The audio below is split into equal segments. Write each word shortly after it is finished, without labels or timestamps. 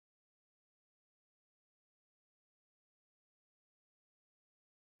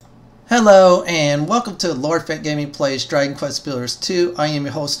Hello and welcome to Lord Fenton Gaming Plays Dragon Quest Builders 2. I am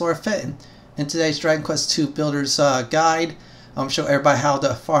your host Lord Fenton. In today's Dragon Quest 2 Builders Guide, I'm going to show everybody how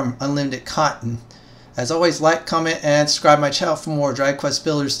to farm unlimited cotton. As always, like, comment, and subscribe to my channel for more Dragon Quest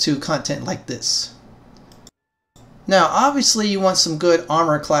Builders 2 content like this. Now obviously you want some good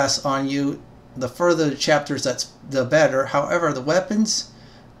armor class on you. The further the chapters, the better. However, the weapons,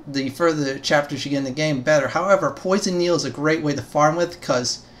 the further the chapters you get in the game, better. However, poison needle is a great way to farm with,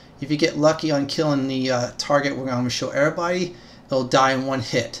 because if you get lucky on killing the target we're going to show everybody, it'll die in one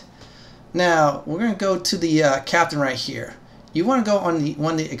hit. Now, we're going to go to the captain right here. You want to go on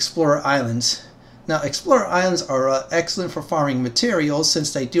one of the Explorer Islands. Now, Explorer Islands are excellent for farming materials,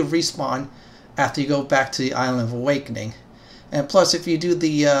 since they do respawn after you go back to the Island of Awakening. And plus, if you do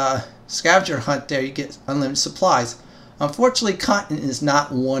the scavenger hunt there, you get unlimited supplies. Unfortunately, cotton is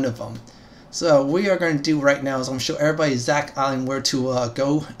not one of them. So what we are going to do right now is I'm going to show everybody exact island where to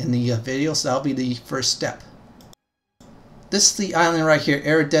go in the video. So that'll be the first step. This is the island right here,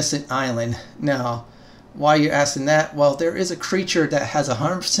 Iridescent Island. Now, why you're asking that? Well, there is a creature that has a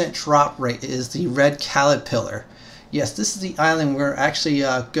 100% drop rate. It is the red caterpillar. Yes, this is the island we're actually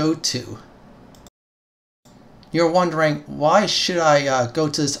go to. You're wondering, why should I go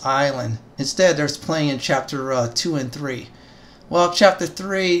to this island? Instead, there's plenty in chapter 2 and 3. Well, chapter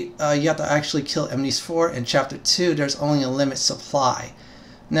 3, you have to actually kill enemies for it. In chapter 2, there's only a limited supply.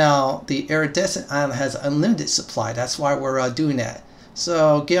 Now, the Iridescent Island has unlimited supply. That's why we're doing that.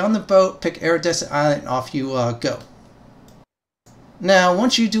 So, get on the boat, pick Iridescent Island, and off you go. Now,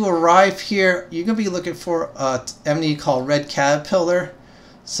 once you do arrive here, you're going to be looking for an enemy called Red Caterpillar.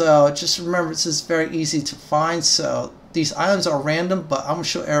 So, just remember, this is very easy to find. So, these islands are random, but I'm going to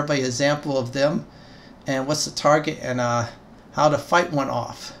show everybody an example of them. And what's the target, and how to fight one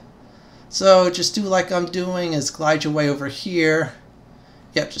off. So just do like I'm doing, is glide your way over here.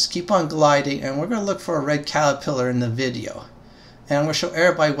 Yep, just keep on gliding, and we're going to look for a red caterpillar in the video. And I'm going to show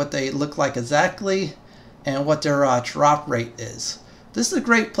everybody what they look like exactly and what their drop rate is. This is a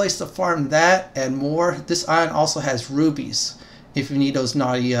great place to farm that and more. This island also has rubies if you need those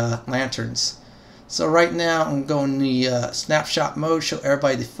naughty lanterns. So right now I'm going to the snapshot mode, show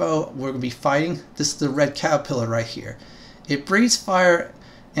everybody the foe we're going to be fighting. This is the red caterpillar right here. It breathes fire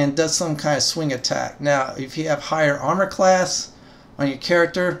and does some kind of swing attack. Now, if you have higher armor class on your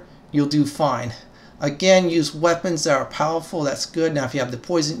character, you'll do fine. Again, use weapons that are powerful. That's good. Now, if you have the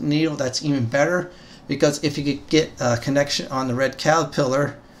poison needle, that's even better, because if you could get a connection on the red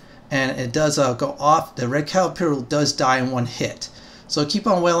caterpillar and it does go off, the red caterpillar does die in one hit. So keep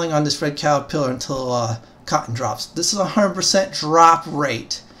on wailing on this red caterpillar until cotton drops. This is a 100% drop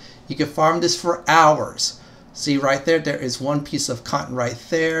rate. You can farm this for hours. See right there, there is one piece of cotton right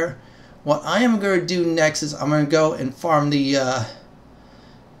there. What I am going to do next is I'm going to go and farm the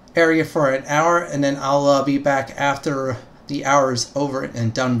area for an hour, and then I'll be back after the hour is over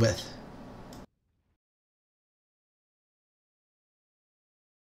and done with.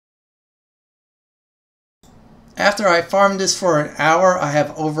 After I farm this for an hour, I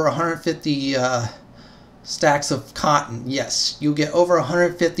have over 150 stacks of cotton. Yes, you get over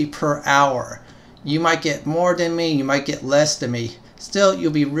 150 per hour. You might get more than me, you might get less than me. Still,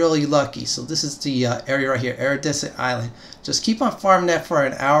 you'll be really lucky. So this is the area right here, Iridescent Island. Just keep on farming that for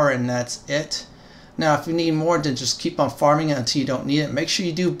an hour, and that's it. Now, if you need more, then just keep on farming it until you don't need it. Make sure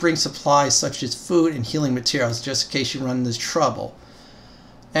you do bring supplies such as food and healing materials, just in case you run into trouble.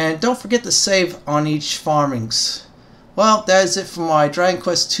 And don't forget to save on each farmings. Well, that is it for my Dragon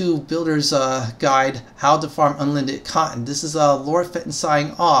Quest 2 Builders Guide, how to farm unlimited cotton. This is Lord Fenton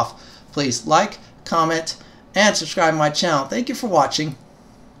signing off. Please like, comment, and subscribe to my channel. Thank you for watching.